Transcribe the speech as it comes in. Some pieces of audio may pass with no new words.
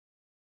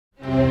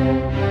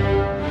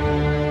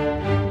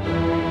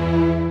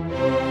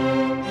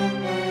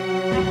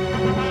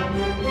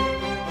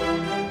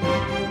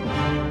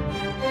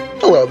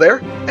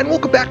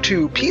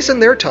to Peace in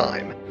Their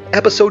Time,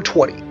 Episode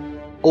 20,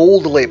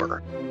 Old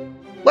Labour.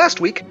 Last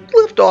week,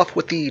 we left off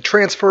with the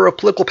transfer of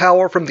political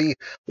power from the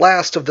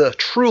last of the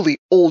truly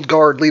old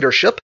guard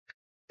leadership,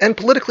 and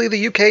politically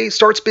the UK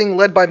starts being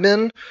led by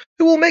men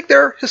who will make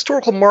their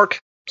historical mark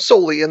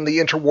solely in the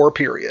interwar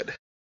period.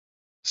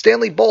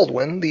 Stanley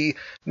Baldwin, the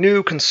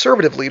new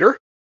Conservative leader,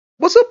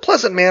 was a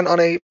pleasant man on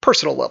a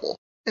personal level,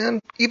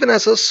 and even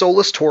as a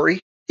soulless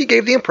Tory, he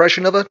gave the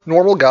impression of a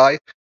normal guy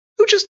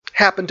who just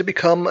happened to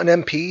become an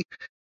MP,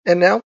 and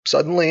now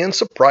suddenly and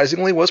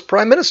surprisingly was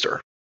Prime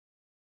Minister.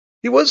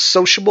 He was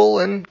sociable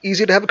and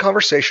easy to have a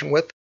conversation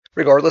with,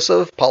 regardless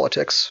of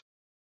politics.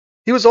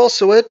 He was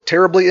also a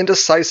terribly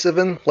indecisive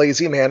and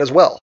lazy man as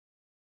well.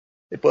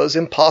 It was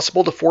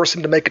impossible to force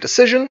him to make a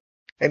decision,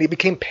 and he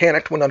became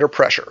panicked when under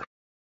pressure.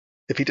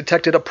 If he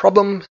detected a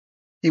problem,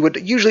 he would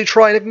usually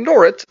try and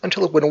ignore it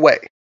until it went away.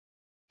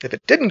 If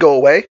it didn't go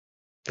away,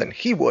 then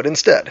he would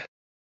instead.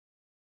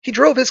 He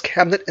drove his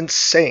cabinet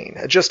insane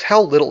at just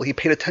how little he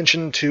paid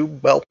attention to,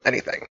 well,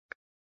 anything.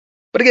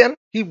 But again,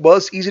 he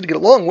was easy to get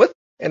along with,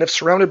 and if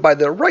surrounded by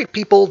the right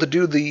people to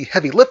do the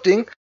heavy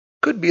lifting,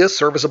 could be a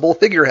serviceable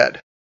figurehead.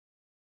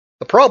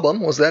 The problem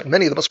was that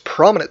many of the most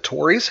prominent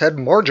Tories had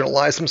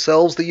marginalized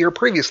themselves the year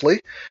previously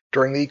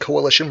during the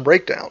coalition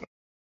breakdown.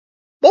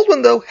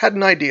 Baldwin, though, had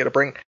an idea to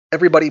bring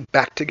everybody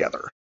back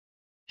together.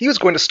 He was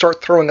going to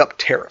start throwing up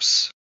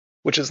tariffs,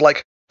 which is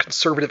like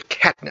Conservative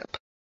catnip.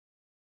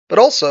 But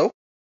also,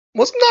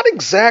 was not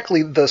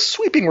exactly the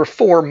sweeping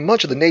reform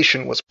much of the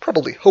nation was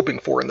probably hoping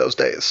for in those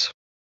days.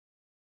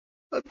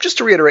 Just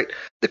to reiterate,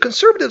 the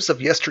Conservatives of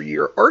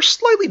yesteryear are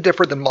slightly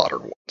different than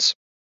modern ones.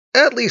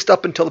 At least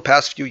up until the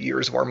past few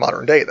years of our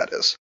modern day, that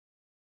is.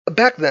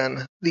 Back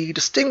then, the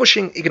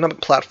distinguishing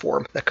economic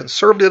platform that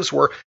Conservatives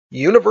were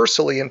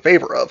universally in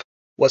favor of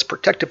was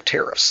protective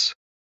tariffs.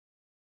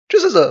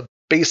 Just as a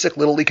basic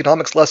little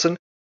economics lesson,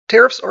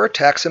 tariffs are a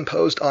tax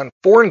imposed on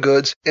foreign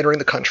goods entering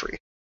the country.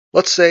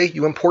 Let's say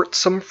you import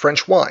some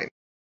French wine.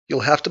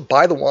 You'll have to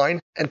buy the wine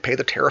and pay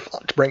the tariff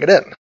to bring it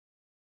in.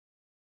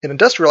 In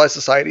industrialized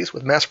societies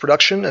with mass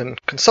production and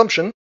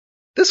consumption,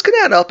 this can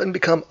add up and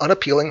become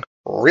unappealing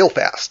real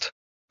fast.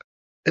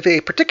 If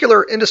a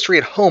particular industry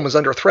at home is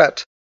under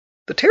threat,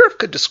 the tariff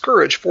could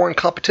discourage foreign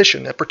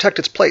competition and protect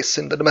its place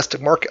in the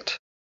domestic market.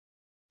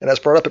 And as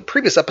brought up in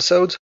previous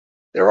episodes,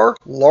 there are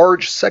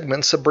large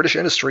segments of British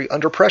industry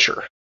under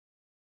pressure.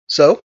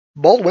 So,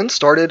 Baldwin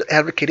started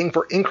advocating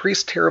for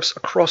increased tariffs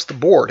across the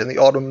board in the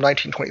autumn of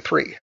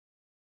 1923.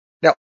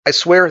 Now, I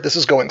swear this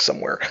is going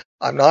somewhere.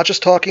 I'm not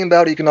just talking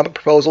about economic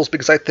proposals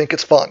because I think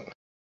it's fun.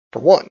 For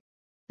one,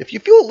 if you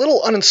feel a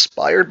little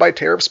uninspired by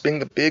tariffs being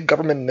the big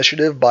government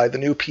initiative by the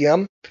new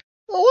PM,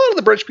 a lot of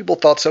the British people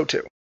thought so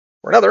too.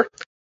 For another,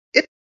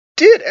 it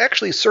did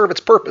actually serve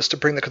its purpose to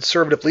bring the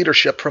Conservative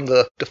leadership from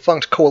the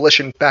defunct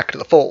coalition back to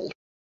the fold,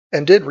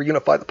 and did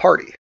reunify the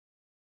party.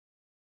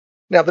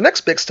 Now, the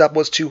next big step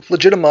was to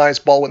legitimize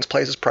Baldwin's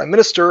place as Prime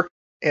Minister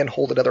and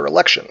hold another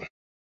election.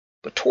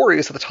 The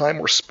Tories at the time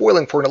were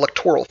spoiling for an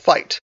electoral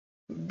fight,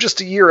 just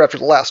a year after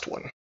the last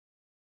one.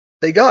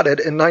 They got it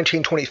in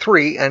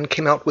 1923 and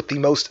came out with the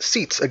most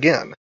seats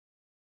again.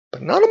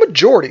 But not a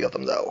majority of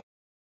them, though.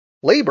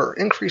 Labour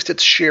increased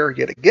its share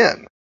yet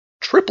again,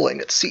 tripling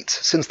its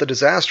seats since the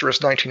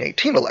disastrous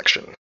 1918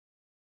 election.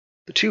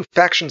 The two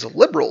factions of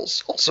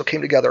Liberals also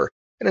came together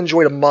and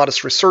enjoyed a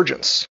modest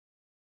resurgence.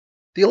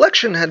 The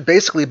election had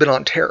basically been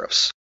on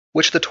tariffs,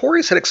 which the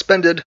Tories had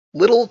expended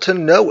little to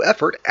no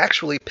effort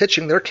actually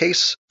pitching their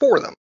case for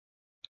them.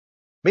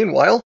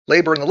 Meanwhile,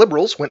 Labour and the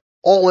Liberals went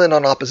all in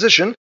on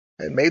opposition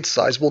and made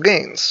sizable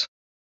gains.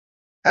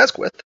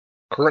 Asquith,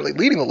 currently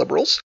leading the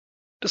Liberals,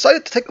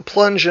 decided to take the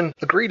plunge and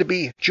agree to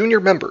be junior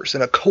members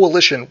in a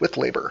coalition with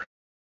Labour.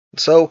 And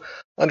so,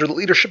 under the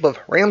leadership of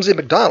Ramsay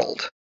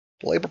MacDonald,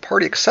 the Labour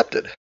Party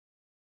accepted.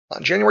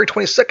 On January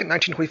 22,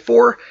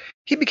 1924,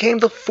 he became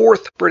the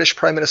fourth British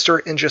Prime Minister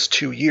in just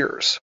 2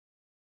 years.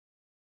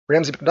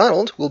 Ramsay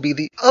MacDonald will be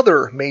the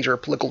other major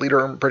political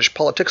leader in British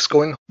politics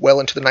going well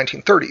into the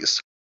 1930s,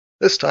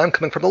 this time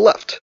coming from the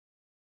left.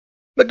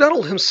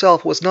 MacDonald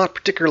himself was not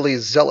particularly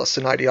zealous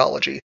in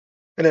ideology,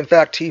 and in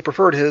fact he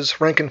preferred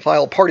his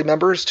rank-and-file party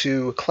members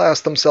to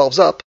class themselves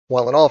up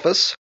while in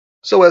office,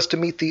 so as to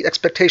meet the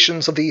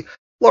expectations of the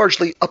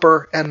largely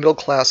upper and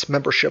middle-class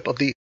membership of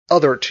the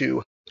other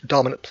two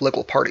dominant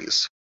political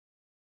parties.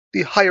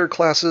 The higher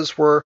classes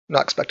were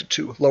not expected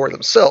to lower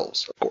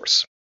themselves, of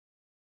course.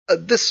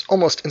 This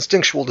almost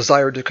instinctual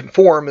desire to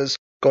conform is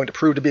going to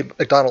prove to be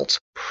MacDonald's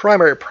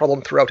primary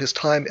problem throughout his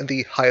time in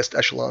the highest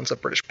echelons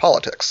of British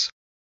politics.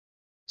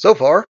 So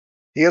far,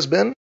 he has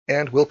been,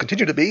 and will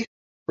continue to be,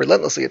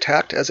 relentlessly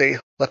attacked as a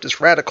leftist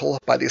radical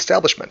by the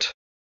establishment.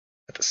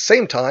 At the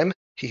same time,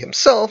 he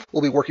himself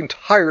will be working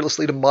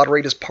tirelessly to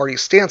moderate his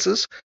party's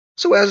stances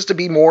so as to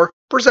be more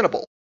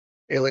presentable,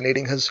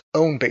 alienating his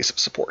own base of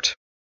support.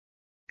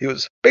 He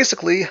was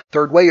basically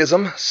Third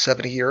Wayism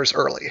 70 years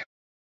early.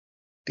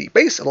 The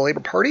base of the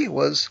Labour Party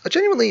was a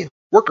genuinely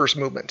workers'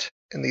 movement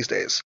in these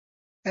days,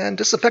 and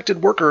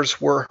disaffected workers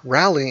were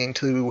rallying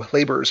to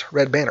Labour's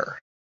Red Banner.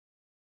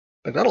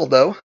 MacDonald,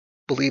 though,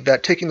 believed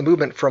that taking the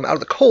movement from out of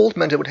the cold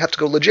meant it would have to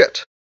go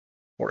legit,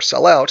 or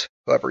sell out,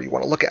 however you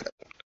want to look at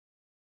it.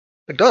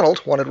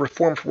 MacDonald wanted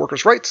reform for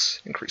workers'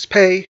 rights, increased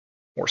pay,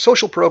 more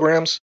social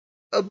programs,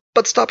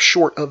 but stopped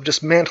short of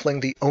dismantling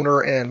the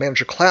owner and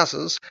manager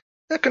classes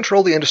that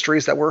controlled the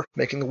industries that were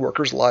making the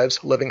workers'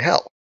 lives living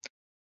hell.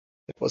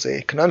 It was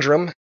a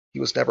conundrum he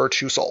was never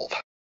to solve.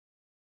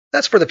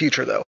 That's for the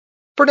future, though.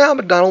 For now,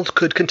 MacDonald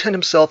could content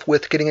himself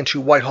with getting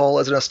into Whitehall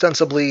as an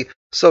ostensibly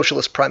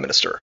socialist prime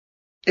minister.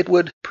 It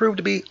would prove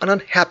to be an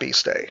unhappy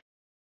stay.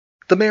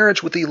 The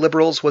marriage with the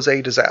Liberals was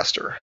a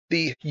disaster.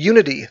 The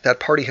unity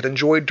that party had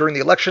enjoyed during the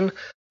election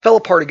fell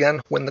apart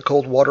again when the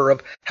cold water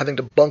of having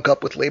to bunk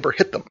up with Labour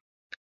hit them.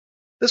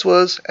 This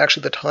was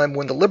actually the time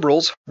when the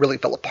Liberals really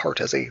fell apart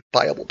as a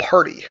viable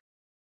party.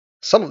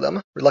 Some of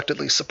them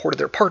reluctantly supported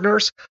their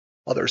partners,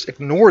 others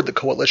ignored the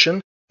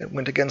coalition and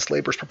went against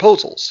Labour's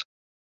proposals.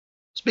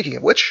 Speaking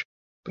of which,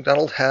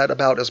 MacDonald had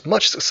about as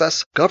much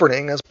success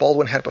governing as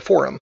Baldwin had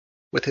before him,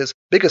 with his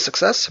biggest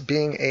success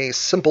being a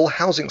simple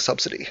housing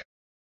subsidy.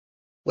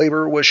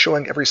 Labour was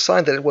showing every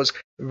sign that it was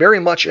very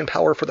much in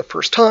power for the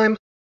first time,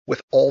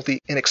 with all the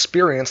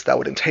inexperience that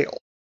would entail.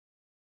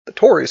 The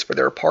Tories, for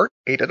their part,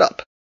 ate it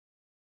up.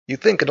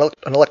 You'd think an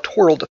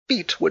electoral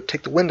defeat would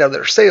take the wind out of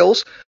their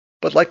sails,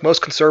 but like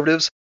most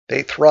conservatives,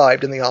 they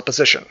thrived in the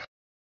opposition.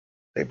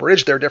 They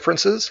bridged their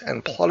differences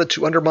and plotted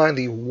to undermine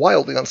the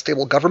wildly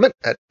unstable government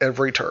at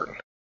every turn.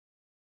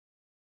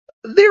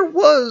 There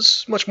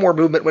was much more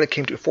movement when it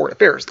came to foreign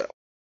affairs,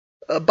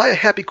 though. By a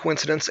happy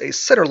coincidence, a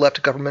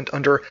center-left government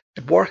under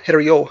Edouard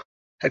Herriot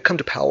had come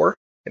to power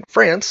in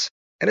France,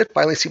 and it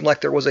finally seemed like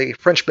there was a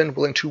Frenchman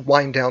willing to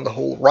wind down the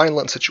whole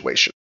Rhineland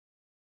situation.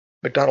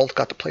 MacDonald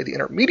got to play the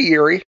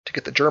intermediary to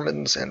get the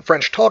Germans and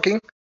French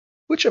talking,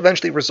 which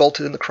eventually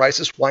resulted in the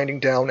crisis winding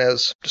down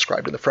as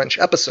described in the French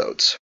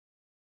episodes.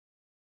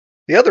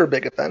 The other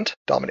big event,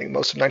 dominating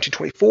most of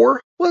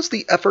 1924, was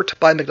the effort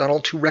by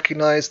MacDonald to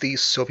recognize the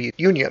Soviet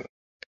Union.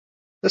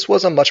 This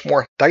was a much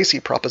more dicey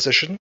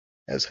proposition,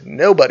 as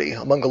nobody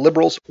among the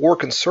liberals or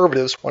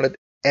conservatives wanted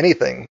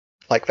anything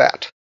like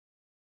that.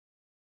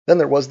 Then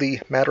there was the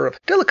matter of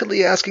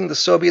delicately asking the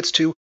Soviets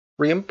to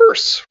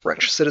reimburse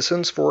French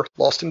citizens for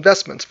lost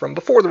investments from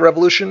before the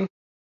revolution,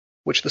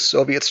 which the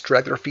Soviets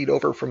dragged their feet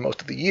over for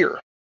most of the year.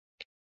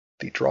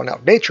 The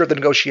drawn-out nature of the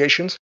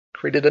negotiations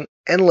created an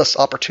endless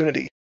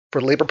opportunity for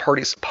the Labour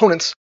Party's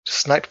opponents to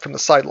snipe from the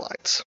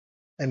sidelines.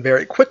 And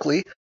very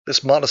quickly,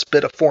 this modest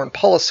bit of foreign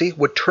policy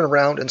would turn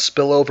around and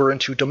spill over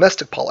into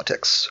domestic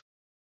politics.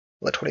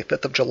 On the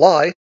 25th of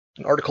July,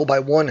 an article by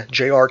one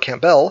J.R.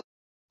 Campbell,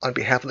 on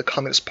behalf of the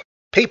communist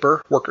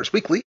paper Workers'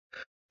 Weekly,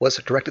 was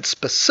directed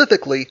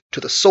specifically to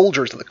the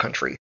soldiers of the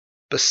country,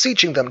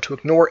 beseeching them to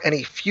ignore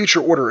any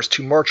future orders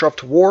to march off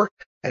to war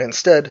and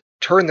instead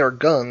turn their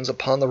guns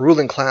upon the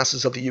ruling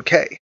classes of the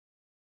UK.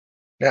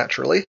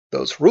 Naturally,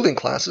 those ruling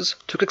classes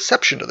took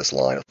exception to this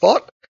line of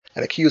thought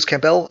and accused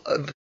Campbell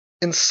of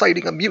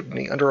inciting a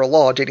mutiny under a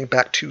law dating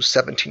back to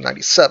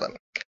 1797.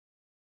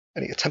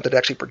 Any attempt at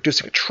actually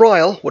producing a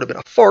trial would have been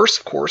a farce,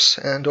 of course,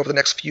 and over the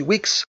next few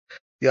weeks,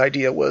 the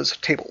idea was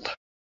tabled.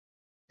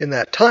 In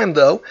that time,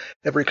 though,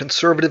 every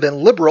conservative and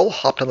liberal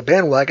hopped on the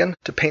bandwagon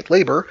to paint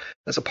Labour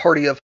as a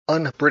party of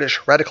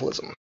un-British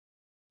radicalism.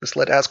 This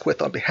led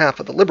Asquith on behalf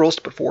of the Liberals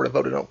to put forward a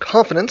vote of no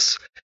confidence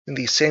in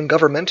the same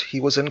government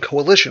he was in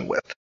coalition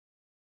with.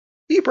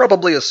 He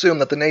probably assumed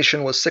that the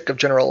nation was sick of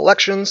general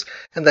elections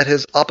and that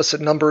his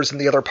opposite numbers in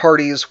the other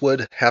parties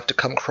would have to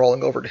come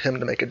crawling over to him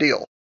to make a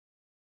deal.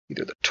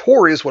 Either the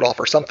Tories would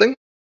offer something,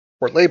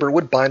 or Labour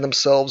would bind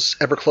themselves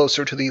ever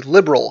closer to the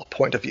Liberal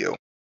point of view.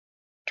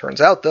 Turns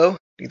out, though,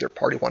 neither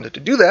party wanted to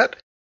do that,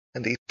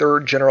 and the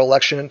third general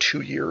election in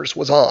 2 years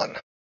was on.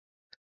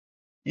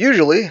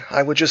 Usually,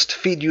 I would just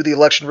feed you the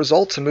election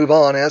results and move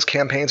on, as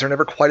campaigns are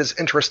never quite as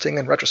interesting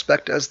in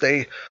retrospect as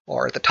they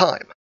are at the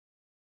time.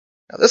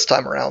 Now this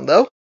time around,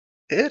 though,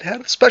 it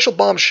had a special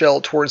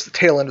bombshell towards the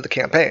tail end of the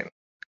campaign.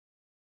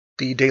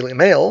 The Daily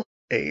Mail,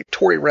 a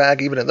Tory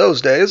rag even in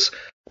those days,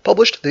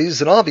 published the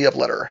Zinoviev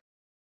letter,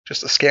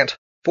 just a scant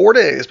 4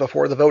 days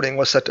before the voting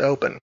was set to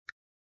open.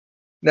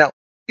 Now,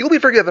 you'll be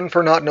forgiven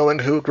for not knowing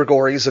who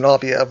Grigory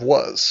Zinoviev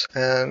was,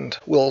 and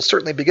we'll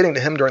certainly be getting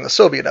to him during the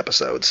Soviet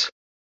episodes.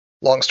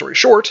 Long story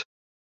short,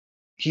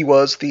 he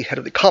was the head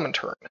of the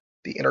Comintern,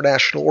 the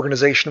international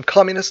organization of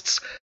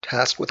communists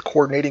tasked with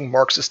coordinating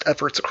Marxist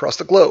efforts across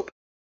the globe,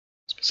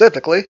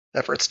 specifically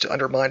efforts to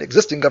undermine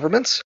existing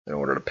governments in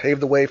order to pave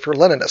the way for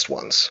Leninist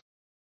ones.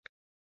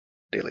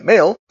 The Daily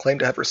Mail claimed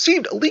to have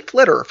received a leaked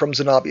letter from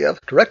Zinoviev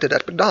directed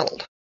at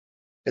MacDonald.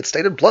 It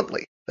stated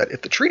bluntly that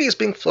if the treaties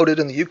being floated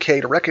in the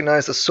UK to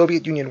recognize the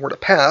Soviet Union were to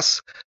pass,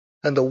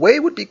 then the way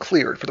would be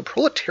cleared for the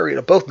proletariat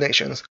of both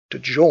nations to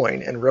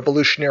join in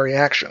revolutionary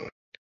action.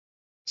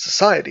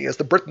 Society, as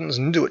the Britons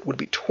knew it, would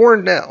be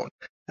torn down,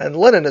 and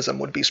Leninism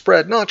would be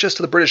spread not just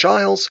to the British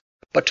Isles,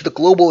 but to the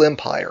global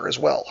empire as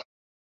well.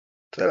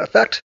 To that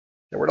effect,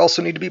 there would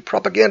also need to be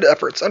propaganda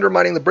efforts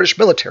undermining the British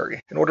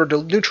military in order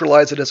to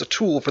neutralize it as a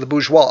tool for the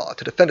bourgeois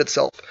to defend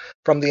itself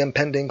from the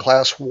impending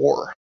class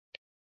war.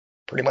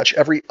 Pretty much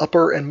every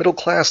upper and middle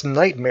class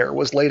nightmare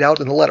was laid out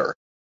in the letter,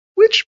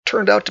 which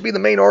turned out to be the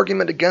main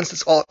argument against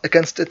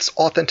its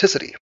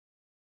authenticity.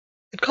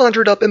 It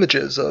conjured up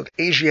images of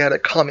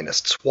Asiatic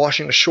communists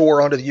washing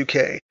ashore onto the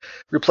UK,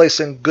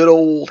 replacing good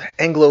old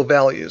Anglo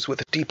values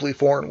with deeply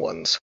foreign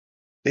ones.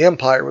 The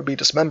empire would be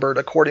dismembered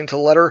according to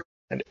the letter,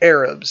 and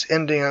Arabs,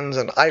 Indians,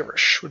 and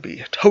Irish would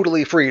be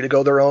totally free to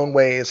go their own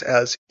ways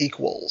as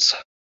equals.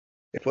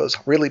 It was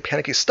really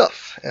panicky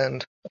stuff,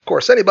 and of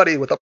course anybody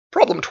with a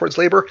problem towards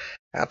labor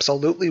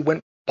absolutely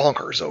went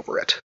bonkers over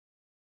it.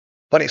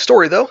 Funny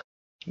story though,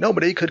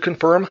 nobody could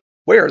confirm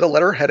where the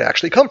letter had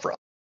actually come from.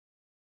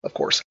 Of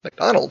course,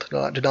 MacDonald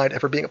denied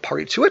ever being a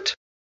party to it.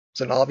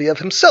 Zinoviev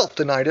himself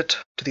denied it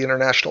to the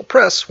international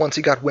press once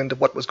he got wind of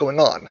what was going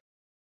on.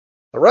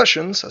 The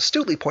Russians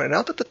astutely pointed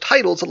out that the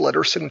titles of the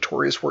letter's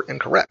signatories were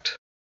incorrect.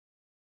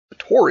 The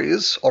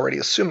Tories already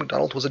assumed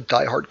MacDonald was a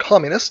die-hard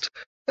communist,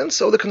 and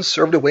so the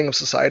conservative wing of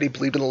society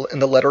believed in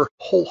the letter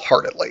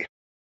wholeheartedly.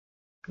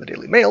 The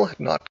Daily Mail had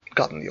not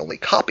gotten the only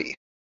copy.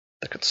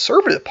 The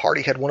Conservative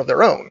Party had one of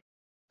their own,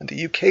 and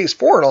the UK's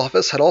Foreign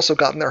Office had also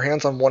gotten their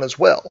hands on one as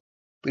well,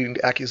 leading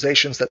to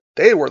accusations that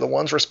they were the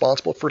ones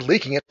responsible for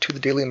leaking it to the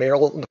Daily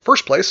Mail in the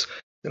first place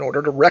in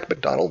order to wreck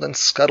MacDonald and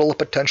scuttle a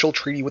potential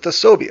treaty with the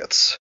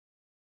Soviets.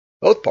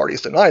 Both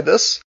parties denied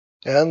this,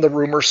 and the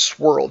rumor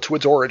swirled to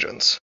its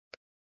origins.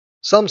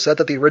 Some said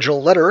that the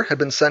original letter had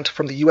been sent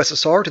from the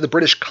USSR to the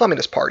British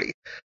Communist Party,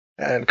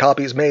 and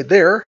copies made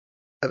there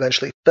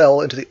eventually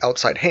fell into the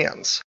outside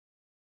hands.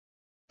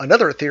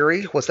 Another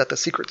theory was that the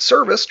Secret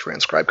Service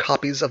transcribed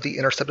copies of the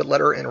intercepted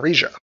letter in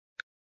Riga.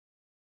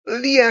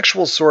 The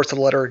actual source of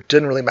the letter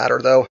didn't really matter,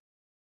 though.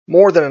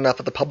 More than enough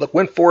of the public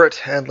went for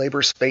it, and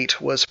Labour's fate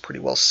was pretty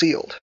well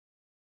sealed.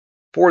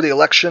 For the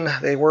election,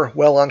 they were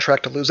well on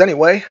track to lose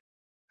anyway.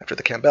 After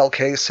the Campbell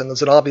case and the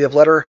Zinoviev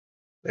letter,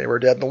 they were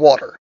dead in the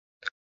water.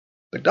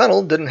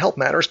 MacDonald didn't help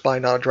matters by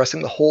not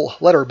addressing the whole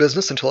letter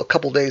business until a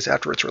couple days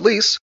after its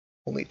release,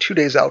 only 2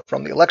 days out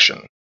from the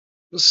election.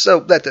 So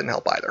that didn't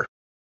help either.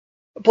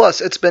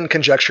 Plus, it's been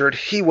conjectured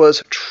he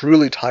was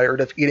truly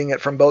tired of eating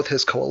it from both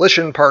his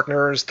coalition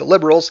partners, the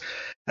Liberals,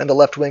 and the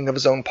left wing of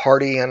his own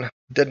party, and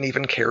didn't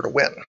even care to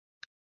win.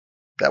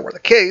 If that were the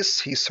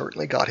case, he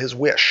certainly got his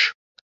wish.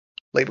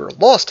 Labour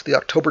lost the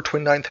October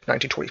 29,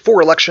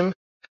 1924 election,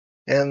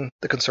 and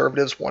the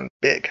Conservatives won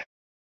big.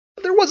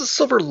 But there was a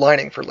silver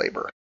lining for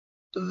Labour.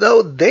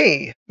 Though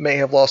they may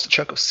have lost a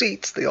chunk of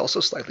seats, they also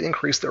slightly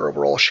increased their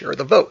overall share of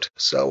the vote,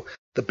 so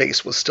the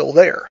base was still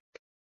there.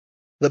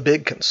 The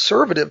big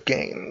Conservative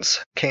gains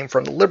came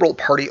from the Liberal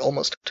Party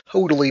almost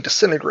totally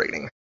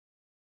disintegrating.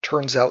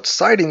 Turns out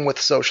siding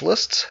with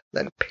socialists,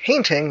 then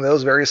painting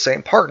those very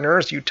same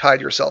partners you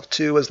tied yourself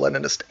to as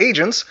Leninist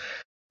agents,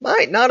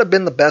 might not have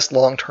been the best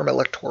long-term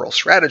electoral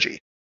strategy.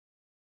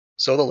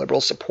 So the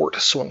Liberals' support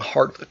swung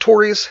hard for the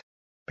Tories,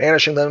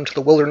 banishing them to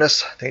the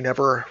wilderness they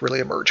never really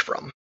emerged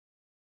from.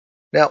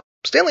 Now,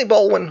 Stanley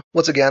Baldwin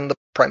was again the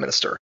Prime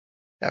Minister,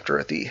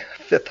 after the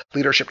 5th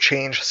leadership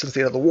change since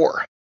the end of the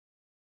war.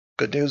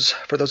 Good news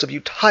for those of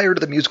you tired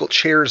of the musical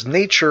chairs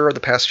nature of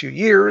the past few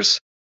years,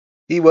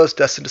 he was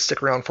destined to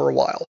stick around for a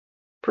while,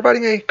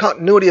 providing a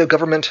continuity of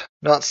government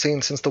not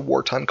seen since the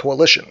wartime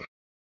coalition.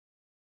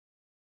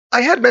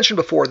 I had mentioned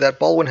before that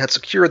Baldwin had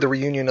secured the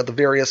reunion of the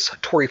various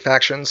Tory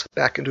factions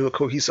back into a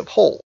cohesive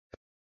whole,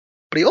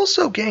 but he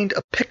also gained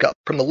a pickup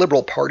from the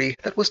Liberal Party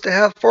that was to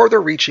have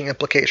farther-reaching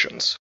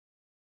implications.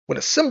 When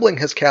assembling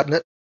his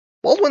cabinet,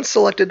 Baldwin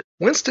selected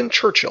Winston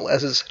Churchill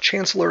as his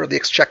Chancellor of the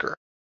Exchequer.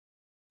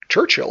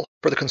 Churchill,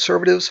 for the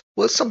Conservatives,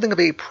 was something of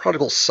a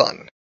prodigal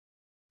son.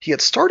 He had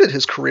started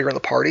his career in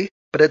the party,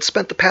 but had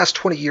spent the past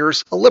 20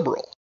 years a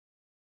Liberal.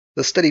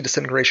 The steady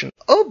disintegration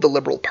of the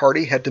Liberal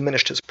Party had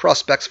diminished his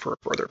prospects for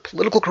a further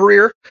political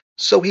career,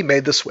 so he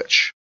made the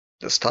switch,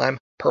 this time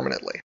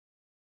permanently.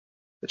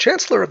 The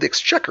Chancellor of the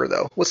Exchequer,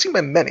 though, was seen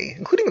by many,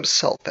 including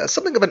himself, as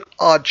something of an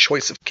odd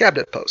choice of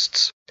cabinet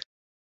posts.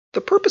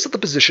 The purpose of the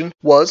position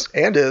was,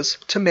 and is,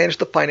 to manage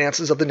the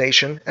finances of the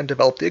nation and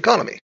develop the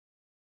economy.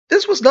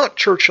 This was not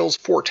Churchill's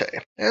forte,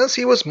 as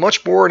he was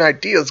much more an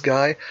ideas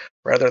guy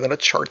rather than a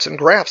charts and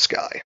graphs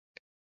guy.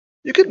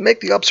 You could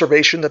make the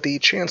observation that the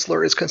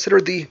Chancellor is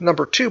considered the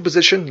number 2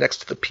 position next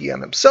to the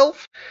PM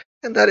himself,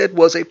 and that it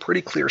was a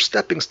pretty clear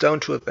stepping stone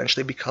to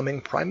eventually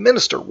becoming Prime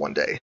Minister one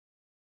day.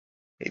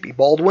 Maybe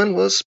Baldwin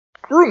was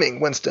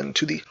grooming Winston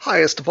to the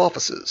highest of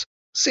offices,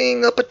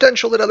 seeing a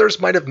potential that others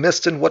might have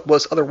missed in what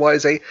was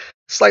otherwise a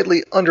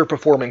slightly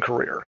underperforming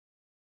career.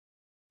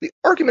 The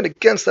argument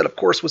against that, of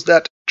course, was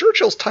that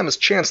Churchill's time as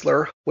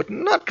Chancellor would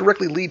not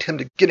directly lead him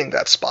to getting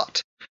that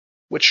spot,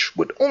 which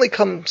would only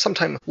come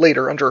sometime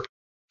later under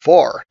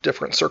far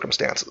different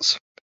circumstances.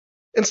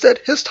 Instead,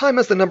 his time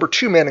as the number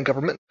 2 man in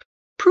government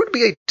proved to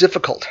be a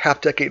difficult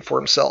half-decade for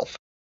himself,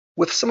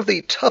 with some of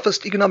the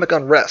toughest economic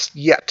unrest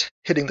yet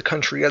hitting the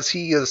country as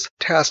he is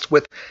tasked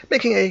with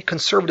making a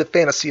conservative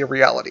fantasy a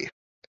reality.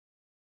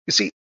 You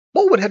see,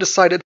 Baldwin had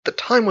decided the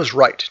time was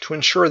right to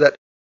ensure that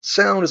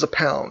sound as a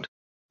pound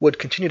would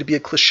continue to be a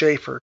cliché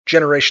for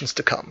generations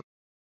to come.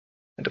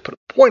 And to put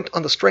a point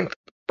on the strength of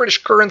the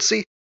British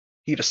currency,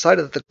 he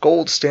decided that the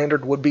gold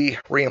standard would be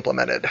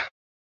re-implemented.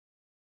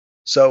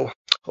 So,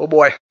 oh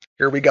boy,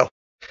 here we go.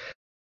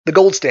 The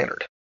gold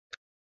standard.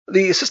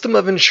 The system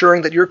of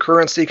ensuring that your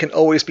currency can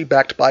always be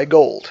backed by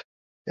gold,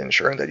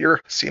 ensuring that your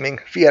seeming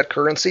fiat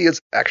currency is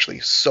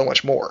actually so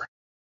much more.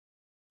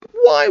 But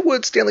why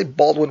would Stanley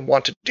Baldwin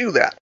want to do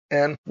that?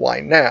 And why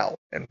now?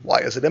 And why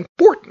is it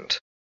important?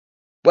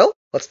 Well,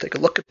 let's take a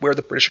look at where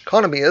the British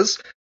economy is,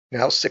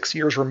 now 6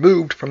 years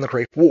removed from the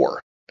Great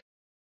War.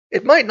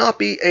 It might not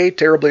be a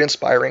terribly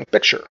inspiring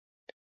picture.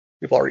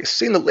 We've already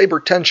seen the labor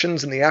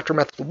tensions in the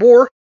aftermath of the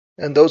war,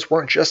 and those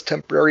weren't just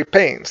temporary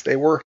pains, they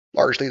were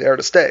largely there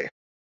to stay.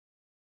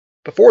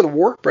 Before the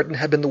war, Britain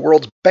had been the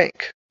world's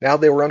bank. Now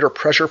they were under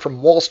pressure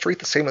from Wall Street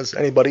the same as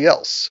anybody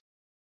else.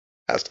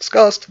 As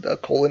discussed, the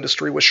coal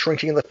industry was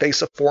shrinking in the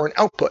face of foreign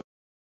output.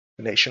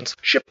 The nation's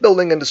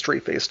shipbuilding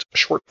industry faced a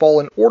shortfall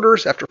in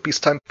orders after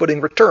peacetime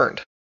footing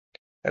returned.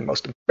 And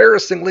most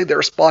embarrassingly,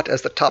 their spot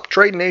as the top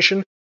trade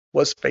nation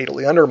was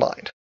fatally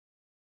undermined.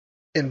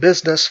 In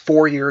business,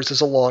 4 years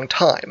is a long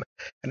time,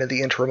 and in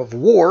the interim of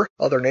war,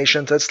 other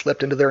nations had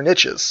slipped into their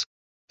niches.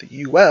 The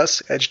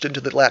U.S. edged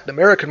into the Latin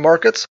American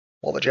markets,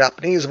 while the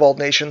Japanese of all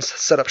nations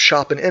set up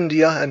shop in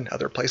India and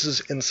other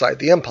places inside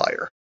the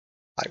empire.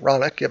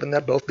 Ironic, given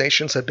that both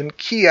nations had been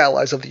key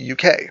allies of the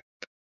UK.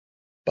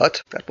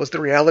 But that was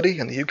the reality,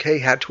 and the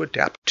UK had to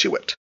adapt to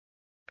it.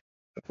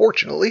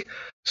 Unfortunately,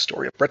 the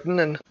story of Britain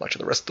and much of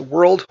the rest of the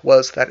world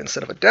was that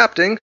instead of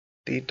adapting,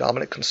 the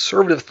dominant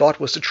conservative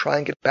thought was to try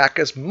and get back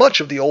as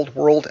much of the old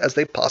world as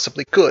they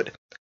possibly could,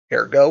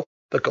 ergo,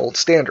 the gold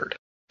standard.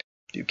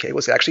 The UK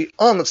was actually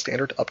on the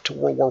standard up to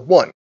World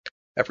War I.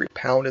 Every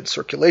pound in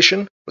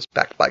circulation was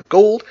backed by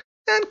gold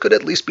and could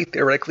at least be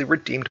theoretically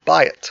redeemed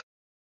by it.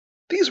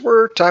 These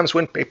were times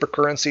when paper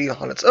currency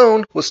on its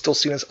own was still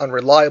seen as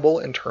unreliable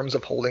in terms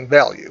of holding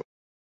value.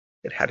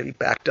 It had to be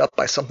backed up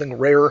by something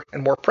rarer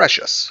and more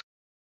precious.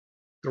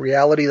 The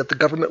reality that the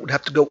government would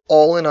have to go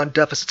all in on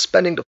deficit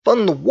spending to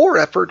fund the war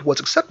effort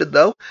was accepted,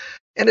 though,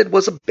 and it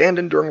was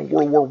abandoned during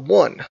World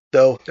War I,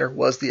 though there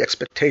was the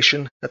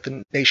expectation that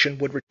the nation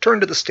would return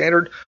to the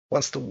standard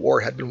once the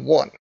war had been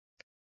won.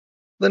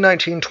 The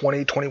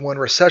 1920-21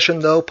 recession,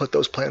 though, put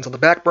those plans on the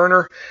back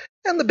burner,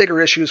 and the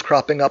bigger issues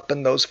cropping up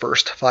in those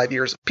first 5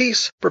 years of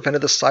peace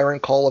prevented the siren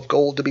call of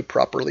gold to be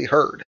properly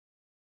heard.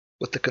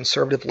 With the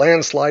conservative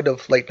landslide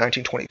of late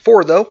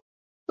 1924, though,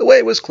 the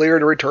way was clear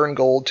to return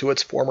gold to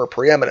its former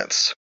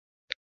preeminence.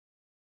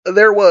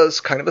 There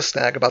was kind of a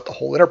snag about the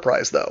whole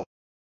enterprise, though,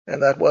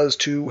 and that was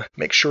to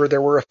make sure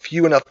there were a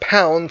few enough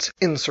pounds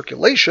in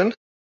circulation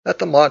that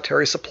the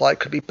monetary supply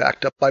could be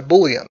backed up by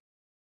bullion.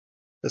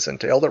 This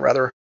entailed a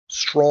rather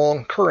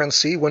strong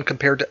currency when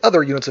compared to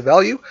other units of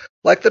value,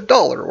 like the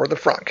dollar or the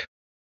franc.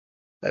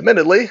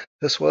 Admittedly,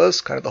 this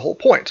was kind of the whole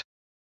point.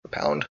 The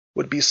pound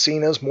would be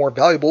seen as more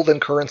valuable than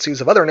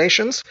currencies of other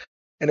nations,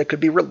 and it could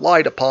be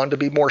relied upon to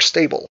be more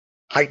stable,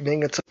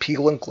 heightening its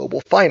appeal in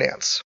global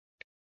finance.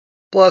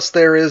 Plus,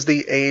 there is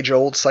the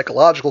age-old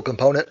psychological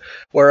component,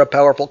 where a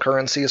powerful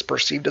currency is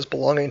perceived as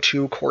belonging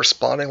to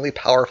correspondingly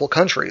powerful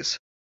countries.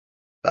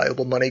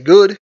 Valuable money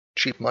good,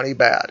 cheap money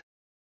bad.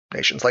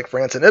 Nations like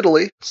France and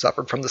Italy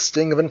suffered from the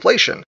sting of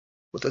inflation,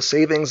 with the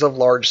savings of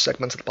large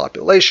segments of the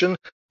population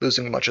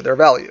losing much of their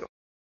value.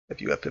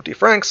 If you have 50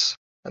 francs,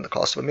 and the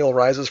cost of a meal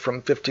rises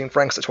from 15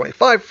 francs to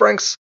 25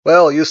 francs,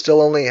 well, you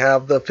still only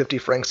have the 50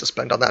 francs to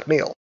spend on that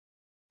meal.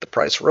 The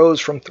price rose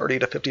from 30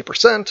 to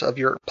 50% of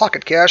your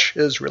pocket cash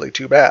is really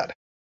too bad.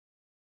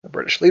 The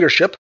British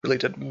leadership really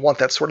didn't want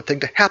that sort of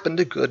thing to happen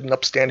to good and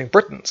upstanding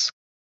Britons.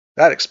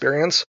 That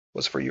experience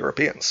was for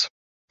Europeans.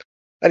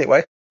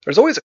 Anyway, there's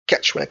always a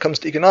catch when it comes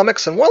to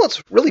economics, and while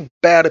it's really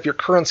bad if your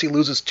currency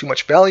loses too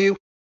much value,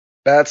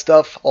 bad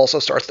stuff also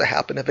starts to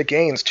happen if it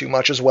gains too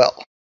much as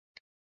well.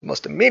 The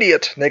most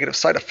immediate negative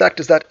side effect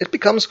is that it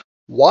becomes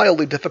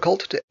wildly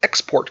difficult to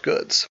export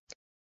goods.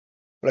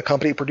 When a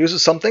company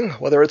produces something,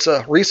 whether it's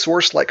a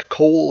resource like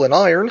coal and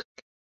iron,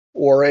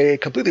 or a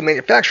completely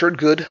manufactured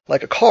good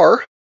like a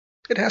car,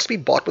 it has to be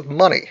bought with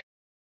money.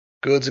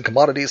 Goods and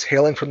commodities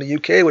hailing from the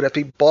UK would have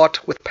to be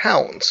bought with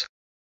pounds.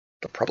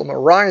 The problem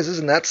arises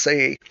in that,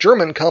 say, a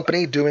German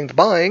company doing the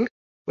buying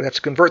would have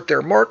to convert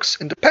their marks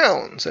into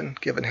pounds, and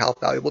given how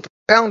valuable the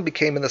pound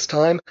became in this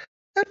time,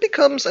 that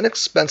becomes an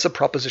expensive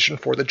proposition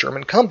for the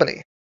German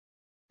company.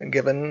 And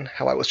given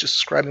how I was just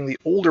describing the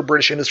older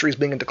British industries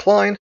being in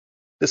decline,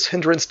 this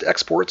hindrance to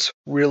exports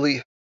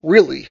really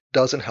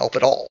doesn't help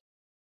at all.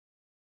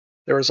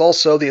 There is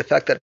also the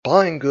effect that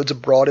buying goods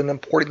abroad and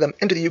importing them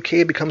into the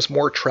UK becomes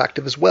more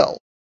attractive as well.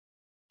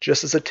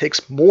 Just as it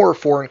takes more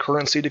foreign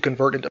currency to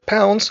convert into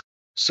pounds,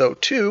 so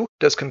too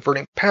does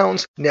converting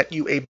pounds net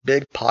you a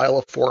big pile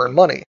of foreign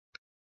money.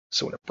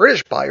 So when a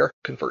British buyer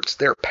converts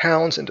their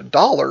pounds into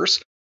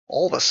dollars,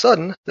 all of a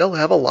sudden they'll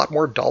have a lot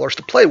more dollars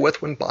to play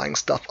with when buying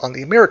stuff on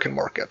the American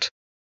market.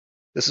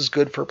 This is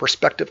good for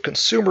prospective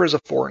consumers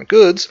of foreign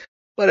goods,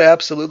 but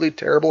absolutely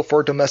terrible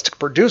for domestic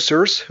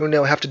producers who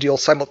now have to deal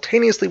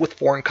simultaneously with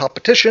foreign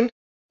competition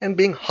and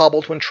being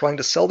hobbled when trying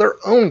to sell their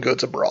own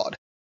goods abroad.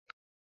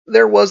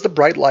 There was the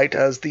bright light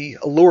as the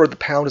allure of the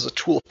pound as a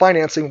tool of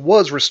financing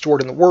was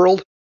restored in the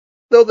world,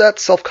 though that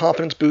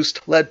self-confidence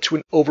boost led to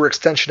an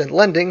overextension in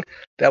lending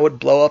that would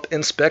blow up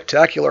in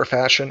spectacular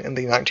fashion in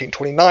the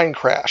 1929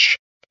 crash.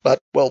 But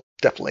we'll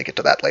definitely get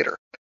to that later.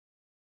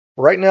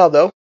 Right now,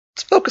 though,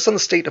 let's focus on the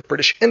state of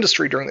British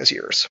industry during these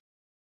years.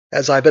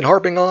 As I've been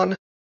harping on,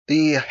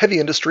 the heavy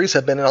industries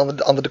have been on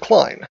the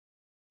decline.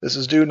 This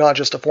is due not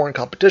just to foreign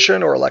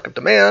competition or a lack of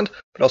demand,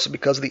 but also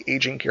because of the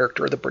aging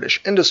character of the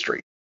British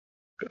industry.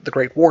 The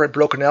Great War had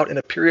broken out in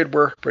a period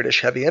where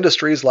British heavy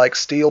industries like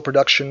steel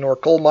production or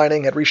coal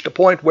mining had reached a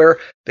point where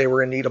they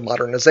were in need of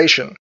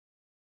modernization.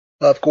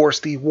 Of course,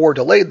 the war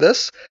delayed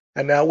this,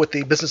 and now with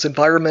the business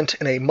environment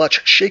in a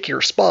much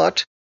shakier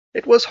spot,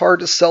 it was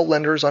hard to sell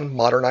lenders on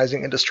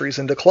modernizing industries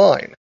in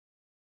decline,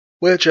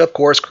 which of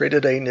course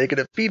created a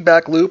negative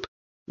feedback loop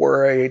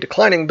where a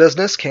declining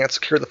business can't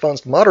secure the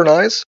funds to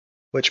modernize,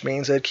 which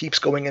means it keeps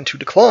going into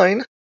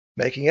decline,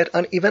 making it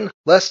an even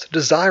less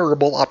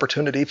desirable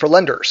opportunity for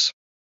lenders.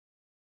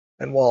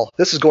 And while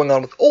this is going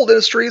on with old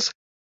industries,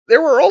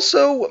 there were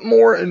also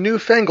more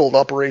newfangled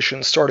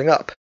operations starting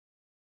up.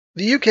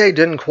 The UK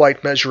didn't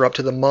quite measure up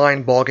to the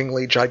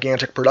mind-bogglingly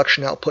gigantic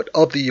production output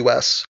of the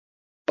US,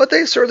 but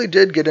they certainly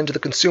did get into the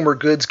consumer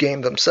goods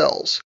game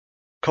themselves.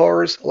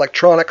 Cars,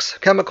 electronics,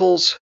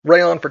 chemicals,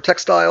 rayon for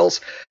textiles,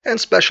 and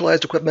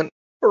specialized equipment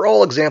are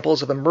all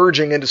examples of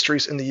emerging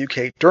industries in the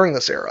UK during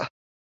this era.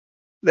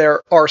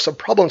 There are some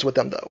problems with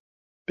them, though,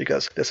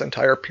 because this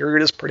entire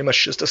period is pretty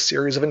much just a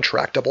series of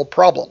intractable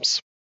problems.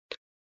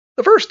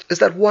 The first is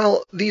that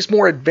while these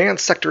more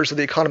advanced sectors of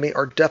the economy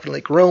are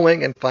definitely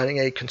growing and finding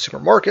a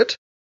consumer market,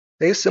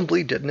 they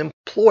simply didn't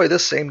employ the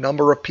same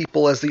number of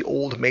people as the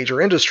old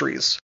major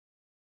industries.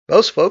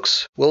 Most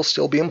folks will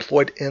still be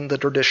employed in the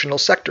traditional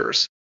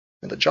sectors,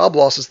 and the job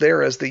losses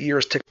there as the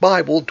years tick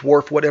by will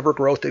dwarf whatever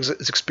growth is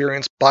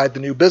experienced by the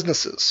new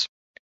businesses.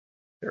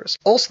 There is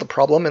also the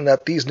problem in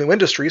that these new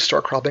industries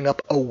start cropping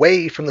up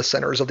away from the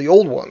centers of the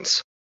old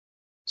ones.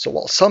 So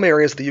while some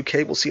areas of the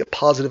UK will see a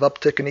positive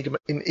uptick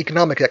in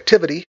economic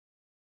activity,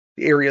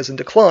 the areas in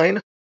decline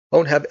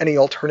won't have any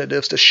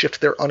alternatives to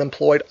shift their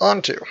unemployed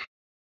onto.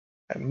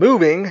 And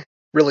moving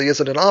really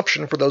isn't an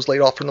option for those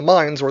laid off from the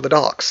mines or the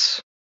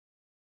docks.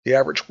 The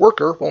average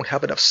worker won't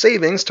have enough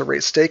savings to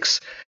raise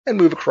stakes and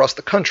move across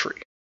the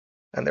country,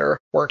 and there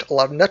weren't a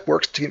lot of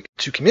networks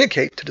to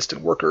communicate to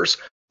distant workers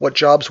what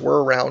jobs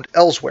were around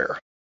elsewhere.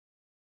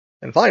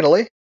 And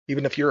finally,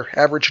 even if your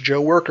average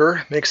Joe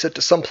worker makes it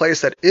to some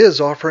place that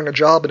is offering a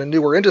job in a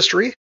newer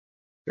industry,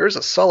 there's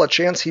a solid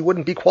chance he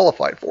wouldn't be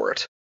qualified for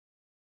it.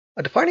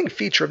 A defining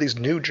feature of these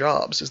new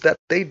jobs is that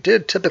they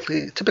did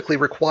typically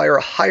require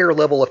a higher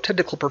level of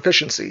technical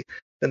proficiency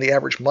than the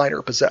average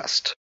miner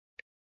possessed.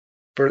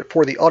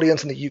 For the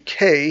audience in the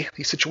UK,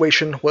 the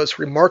situation was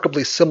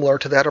remarkably similar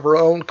to that of our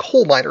own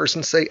coal miners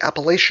in, say,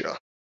 Appalachia.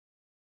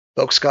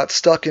 Folks got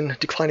stuck in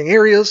declining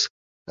areas,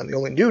 and the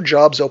only new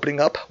jobs opening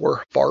up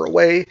were far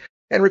away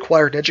and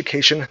required an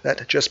education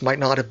that just might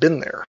not have been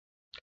there.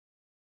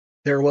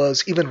 There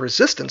was even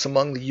resistance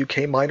among the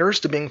UK miners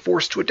to being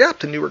forced to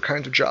adapt to newer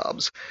kinds of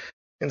jobs,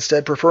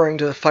 instead preferring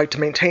to fight to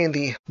maintain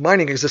the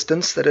mining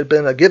existence that had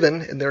been a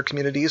given in their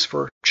communities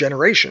for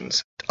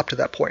generations up to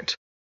that point,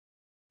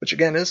 which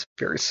again is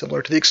very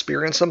similar to the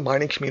experience of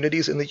mining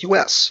communities in the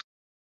US.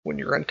 When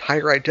your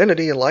entire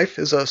identity in life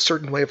is a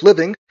certain way of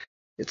living,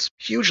 it's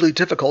hugely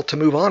difficult to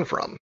move on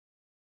from,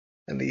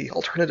 and the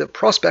alternative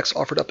prospects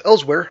offered up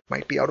elsewhere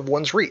might be out of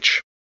one's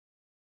reach.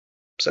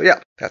 So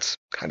yeah, that's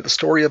kind of the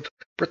story of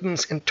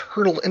Britain's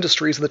internal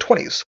industries in the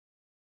 20s,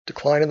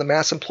 decline in the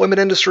mass employment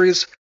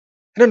industries,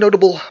 and a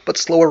notable but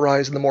slower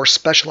rise in the more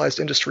specialized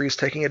industries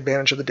taking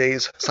advantage of the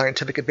day's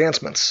scientific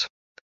advancements.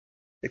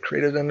 It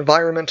created an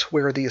environment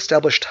where the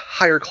established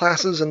higher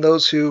classes and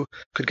those who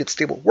could get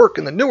stable work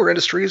in the newer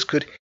industries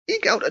could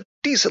eke out a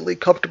decently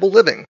comfortable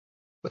living,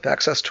 with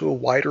access to a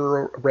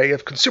wider array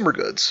of consumer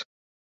goods.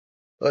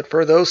 But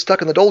for those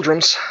stuck in the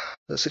doldrums,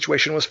 the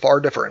situation was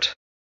far different.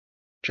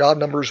 Job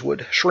numbers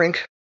would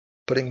shrink,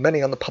 putting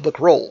many on the public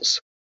rolls,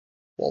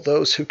 while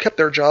those who kept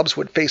their jobs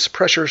would face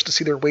pressures to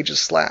see their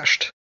wages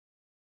slashed.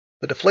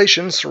 The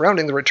deflation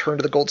surrounding the return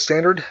to the gold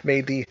standard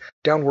made the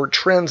downward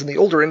trends in the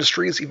older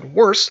industries even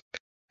worse,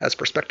 as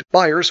prospective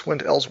buyers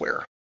went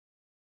elsewhere.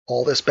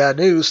 All this bad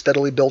news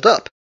steadily built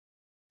up,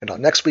 and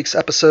on next week's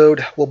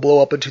episode, we'll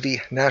blow up into the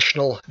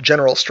National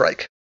General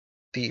Strike,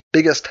 the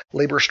biggest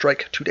labor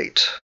strike to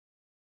date.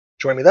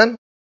 Join me then,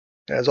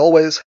 and as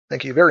always,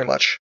 thank you very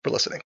much for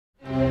listening.